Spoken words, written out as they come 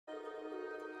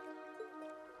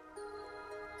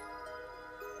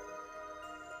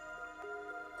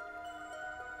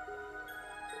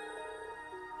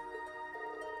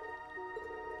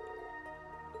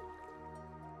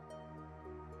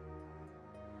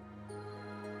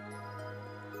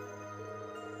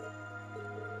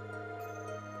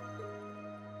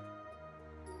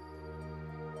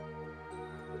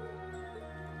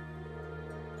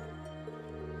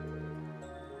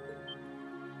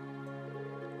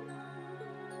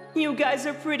You guys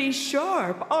are pretty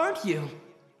sharp, aren't you?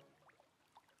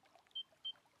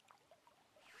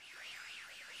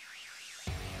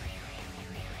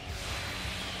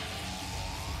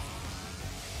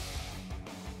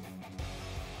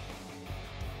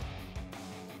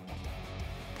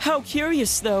 How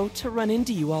curious, though, to run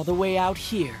into you all the way out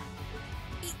here.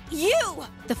 You!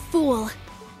 The fool.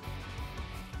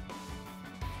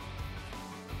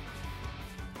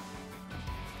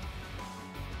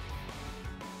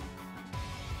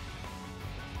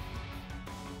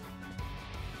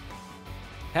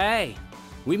 Hey,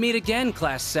 we meet again,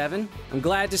 Class 7. I'm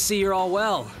glad to see you're all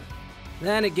well.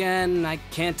 Then again, I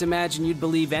can't imagine you'd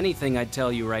believe anything I'd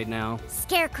tell you right now.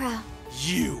 Scarecrow.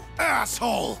 You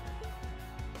asshole!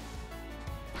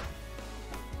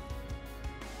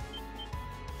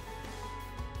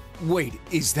 Wait,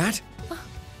 is that?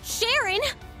 Sharon!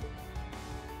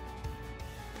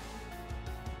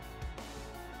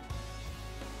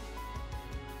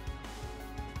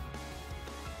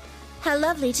 How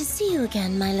lovely to see you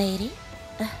again, my lady.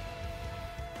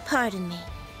 Pardon me.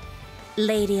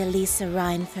 Lady Elisa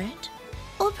Reinford?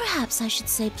 Or perhaps I should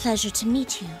say pleasure to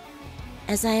meet you,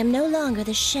 as I am no longer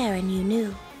the Sharon you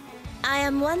knew. I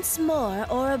am once more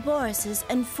Ouroboros'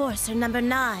 Enforcer number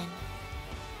 9.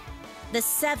 The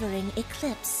Severing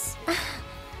Eclipse.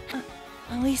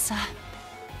 Elisa.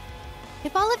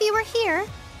 If all of you are here,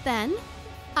 then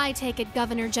I take it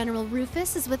Governor General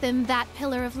Rufus is within that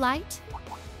pillar of light?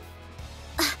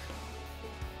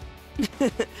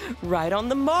 Right on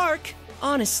the mark!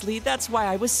 Honestly, that's why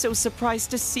I was so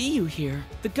surprised to see you here.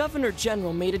 The Governor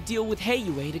General made a deal with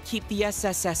Heiyue to keep the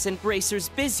SSS and Bracers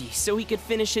busy so he could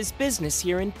finish his business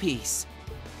here in peace.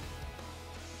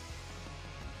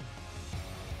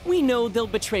 We know they'll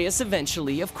betray us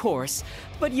eventually, of course,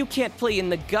 but you can't play in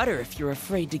the gutter if you're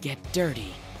afraid to get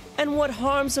dirty. And what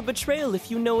harm's a betrayal if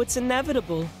you know it's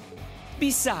inevitable?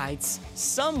 Besides,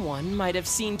 someone might have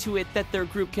seen to it that their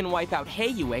group can wipe out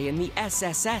Heiyue and the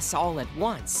SSS all at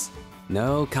once.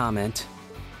 No comment.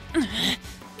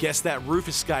 Guess that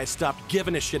Rufus guy stopped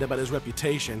giving a shit about his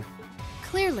reputation.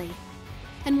 Clearly.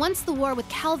 And once the war with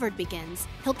Calvard begins,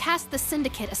 he'll cast the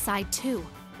Syndicate aside too.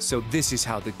 So this is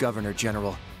how the Governor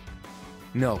General...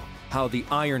 No, how the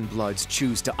Ironbloods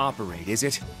choose to operate, is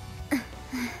it?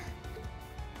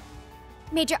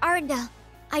 Major Arundel,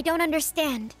 I don't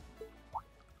understand.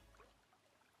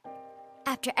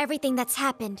 After everything that's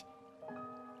happened,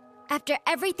 after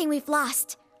everything we've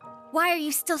lost, why are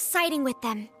you still siding with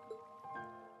them?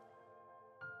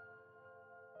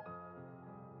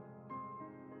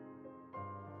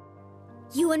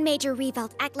 You and Major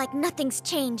Reveld act like nothing's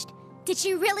changed. Did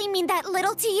she really mean that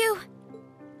little to you?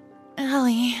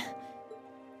 Ellie...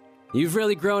 You've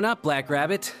really grown up, Black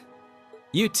Rabbit.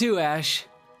 You too, Ash.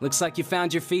 Looks like you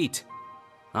found your feet.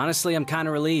 Honestly, I'm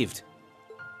kinda relieved.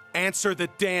 Answer the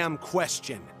damn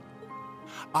question.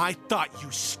 I thought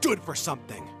you stood for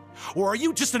something. Or are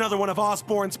you just another one of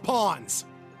Osborn's pawns?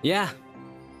 Yeah.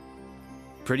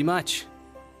 Pretty much.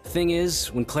 Thing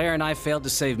is, when Claire and I failed to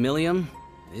save Millium,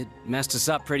 it messed us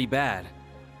up pretty bad.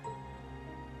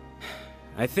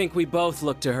 I think we both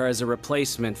looked to her as a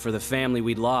replacement for the family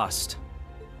we'd lost.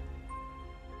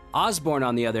 Osborn,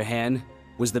 on the other hand,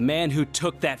 was the man who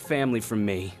took that family from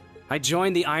me. I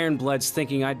joined the Ironbloods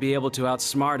thinking I'd be able to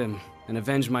outsmart him and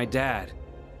avenge my dad.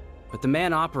 But the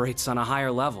man operates on a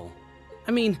higher level.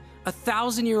 I mean, a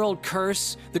 1,000-year-old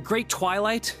curse, the Great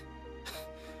Twilight?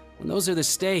 When those are the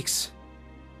stakes,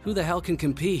 who the hell can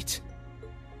compete?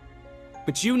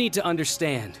 But you need to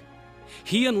understand.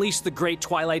 He unleashed the Great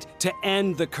Twilight to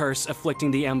end the curse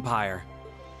afflicting the Empire.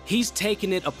 He's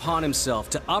taken it upon himself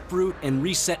to uproot and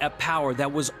reset a power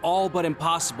that was all but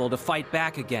impossible to fight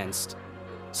back against.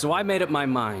 So I made up my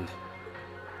mind.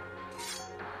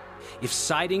 If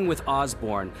siding with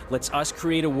Osborn lets us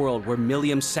create a world where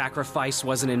Millium's sacrifice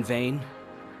wasn't in vain,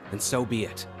 then so be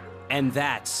it. And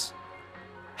that's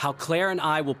how Claire and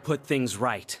I will put things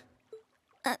right.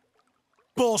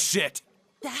 Bullshit!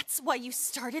 That's why you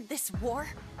started this war?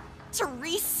 To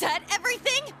reset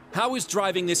everything? How is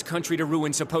driving this country to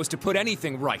ruin supposed to put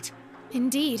anything right?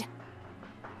 Indeed.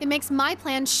 It makes my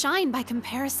plan shine by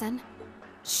comparison.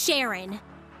 Sharon,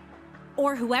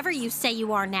 or whoever you say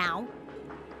you are now,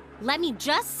 let me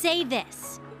just say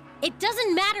this. It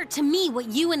doesn't matter to me what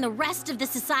you and the rest of the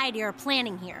society are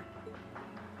planning here.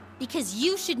 Because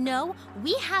you should know,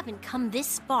 we haven't come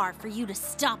this far for you to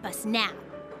stop us now.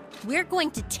 We're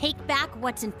going to take back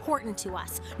what's important to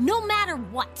us, no matter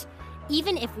what,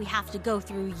 even if we have to go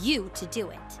through you to do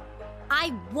it.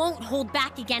 I won't hold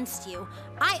back against you.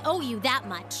 I owe you that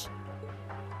much.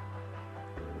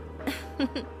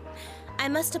 I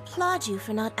must applaud you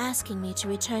for not asking me to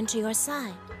return to your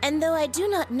side. And though I do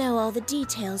not know all the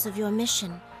details of your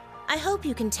mission, I hope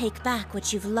you can take back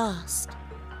what you've lost.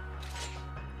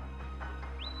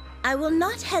 I will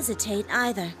not hesitate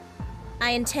either. I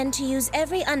intend to use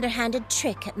every underhanded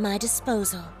trick at my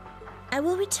disposal. I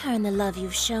will return the love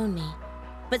you've shown me,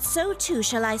 but so too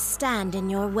shall I stand in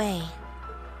your way.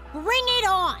 Bring it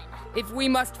on! If we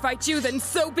must fight you, then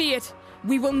so be it.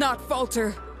 We will not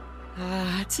falter.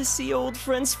 Ah, to see old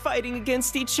friends fighting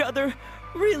against each other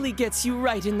really gets you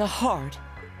right in the heart.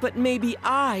 But maybe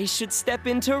I should step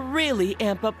in to really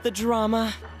amp up the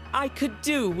drama. I could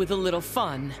do with a little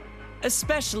fun.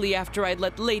 Especially after I'd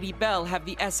let Lady Belle have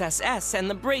the SSS and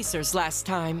the bracers last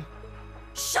time.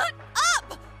 Shut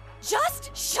up!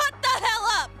 Just shut the hell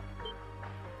up!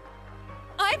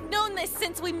 I've known this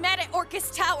since we met at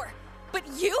Orcus Tower. But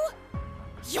you?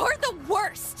 You're the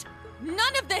worst!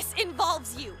 None of this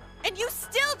involves you! And you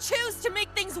still choose to make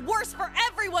things worse for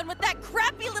everyone with that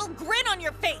crappy little grin on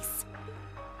your face!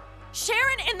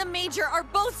 Sharon and the Major are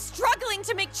both struggling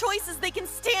to make choices they can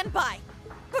stand by.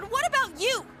 But what about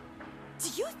you? Do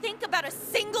you think about a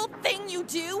single thing you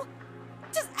do?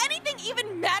 Does anything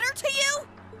even matter to you?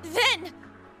 Then,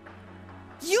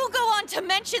 you go on to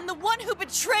mention the one who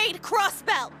betrayed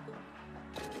Crossbell.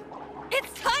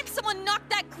 It's time someone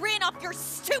knocked that grin off your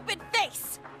stupid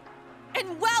face!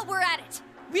 And while we're at it,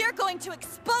 we are going to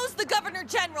expose the Governor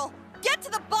General, get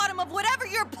to the bottom of whatever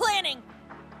you're planning,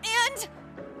 and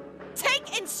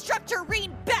take Instructor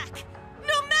Rean back,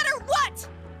 no matter what!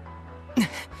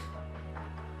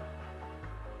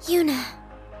 Yuna.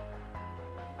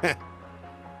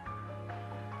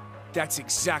 That's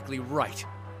exactly right.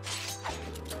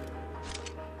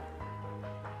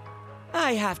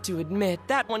 I have to admit,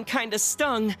 that one kinda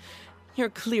stung. You're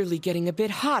clearly getting a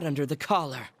bit hot under the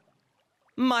collar.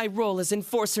 My role as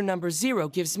Enforcer number 0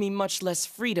 gives me much less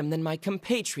freedom than my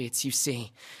compatriots, you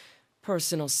see.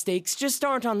 Personal stakes just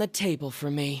aren't on the table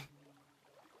for me.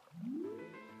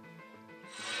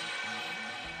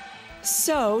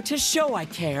 So, to show I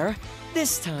care,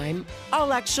 this time,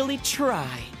 I'll actually try.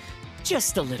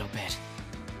 Just a little bit.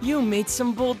 You made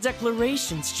some bold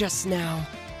declarations just now.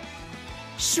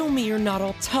 Show me you're not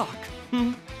all talk,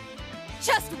 hmm?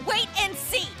 Just wait and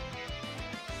see!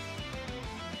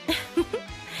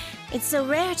 It's so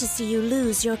rare to see you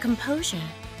lose your composure.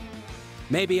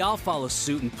 Maybe I'll follow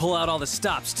suit and pull out all the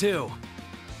stops, too.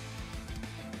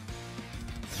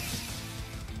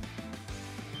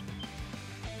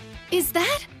 Is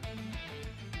that?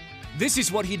 This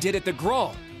is what he did at the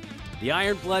Grawl. The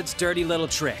Ironblood's dirty little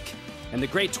trick. And the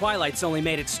Great Twilight's only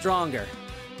made it stronger.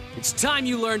 It's time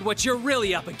you learned what you're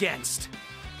really up against.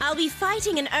 I'll be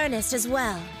fighting in earnest as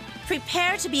well.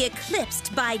 Prepare to be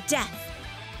eclipsed by death.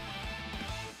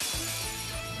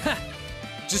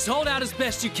 Just hold out as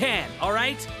best you can, all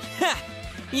right? Ha!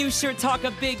 You sure talk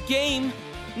a big game.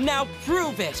 Now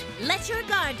prove it! Let your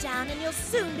guard down and you'll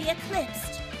soon be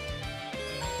eclipsed.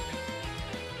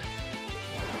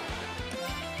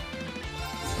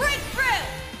 Breakthrough!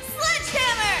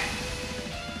 Sledgehammer!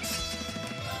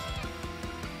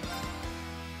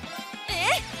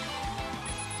 Eh?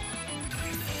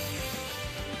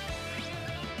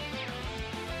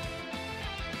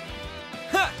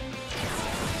 Ha!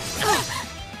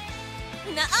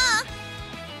 Nuh-uh!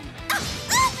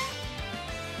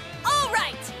 All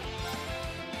right!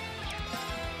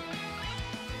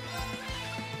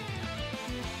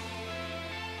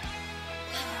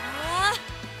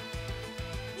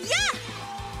 Yeah!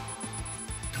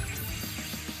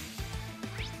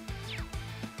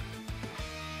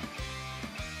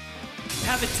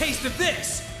 Have a taste of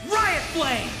this! Riot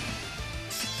Flame!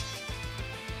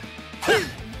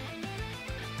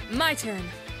 My turn.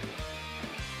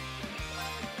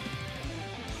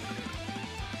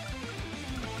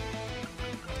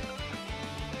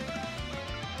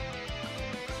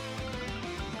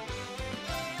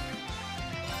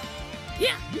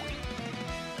 Yeah.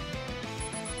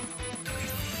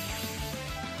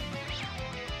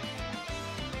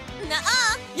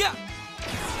 Nuh-uh! Yeah!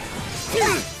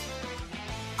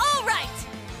 All right!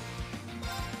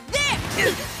 There!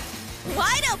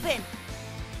 Wide open!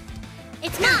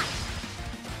 It's mine!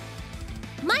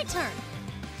 My turn!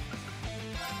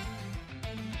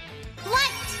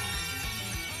 Light!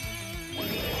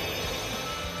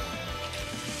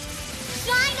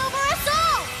 Shine over us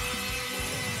all!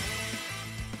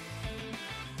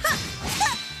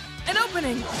 An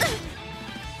opening!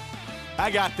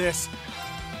 I got this.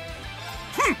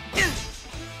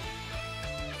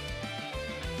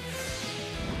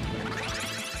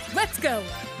 Let's go!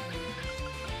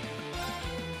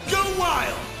 Go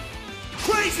wild!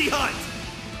 Crazy Hunt!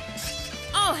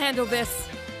 I'll handle this.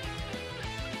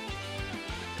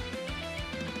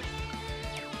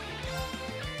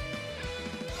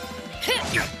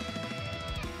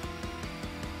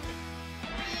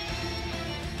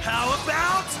 How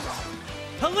about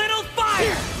A little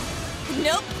fire!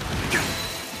 Nope.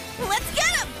 Let's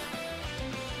get him!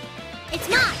 It's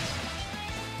mine!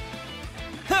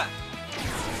 Ha!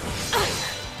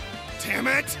 damn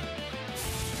it?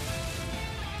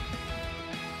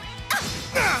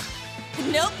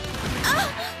 Nope.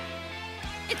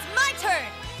 It's my turn!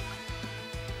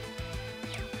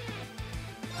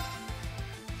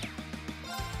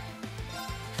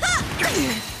 Ha!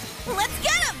 Let's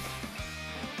get him!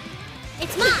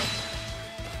 It's mine!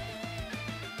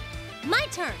 My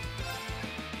turn!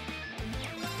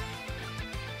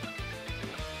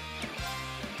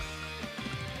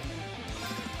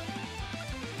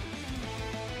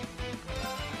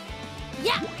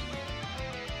 Yeah!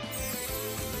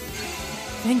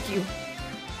 Thank you.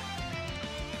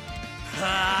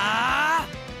 Ah!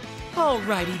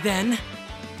 Alrighty then.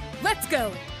 Let's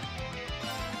go!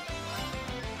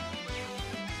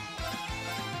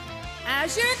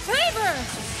 Azure Cleaver!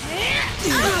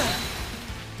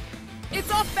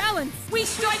 It's off balance! We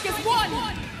strike as one!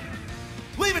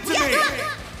 Leave it to me!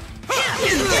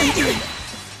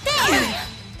 There!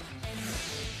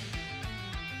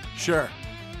 Sure.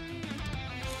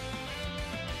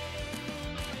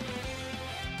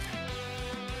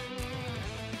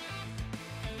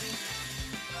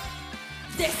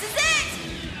 This is it!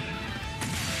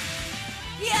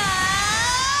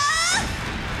 Yeah!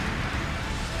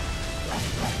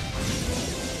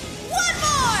 One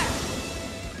more!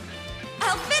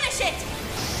 I'll finish it!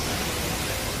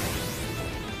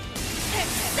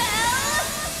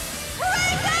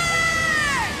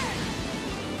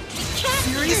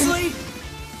 Seriously?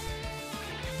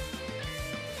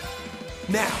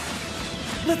 Now,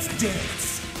 let's dance.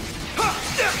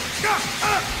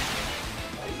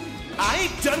 I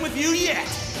ain't done with you yet.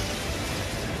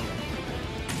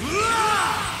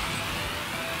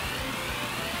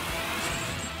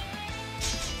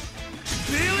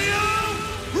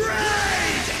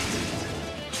 Raid!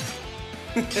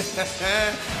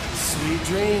 Sweet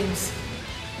dreams.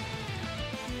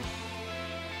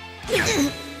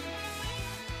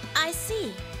 I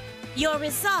see. Your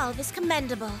resolve is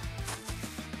commendable.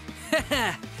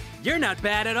 You're not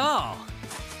bad at all.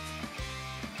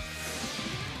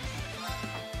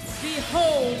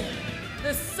 Behold,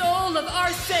 the soul of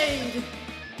Arcade!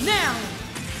 Now!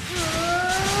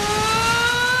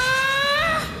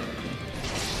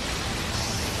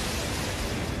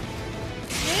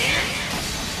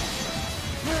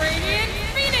 Radiant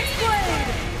Phoenix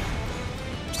Blade!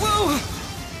 Whoa!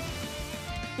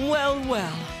 Well,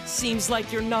 well. Seems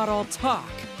like you're not all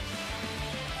talk.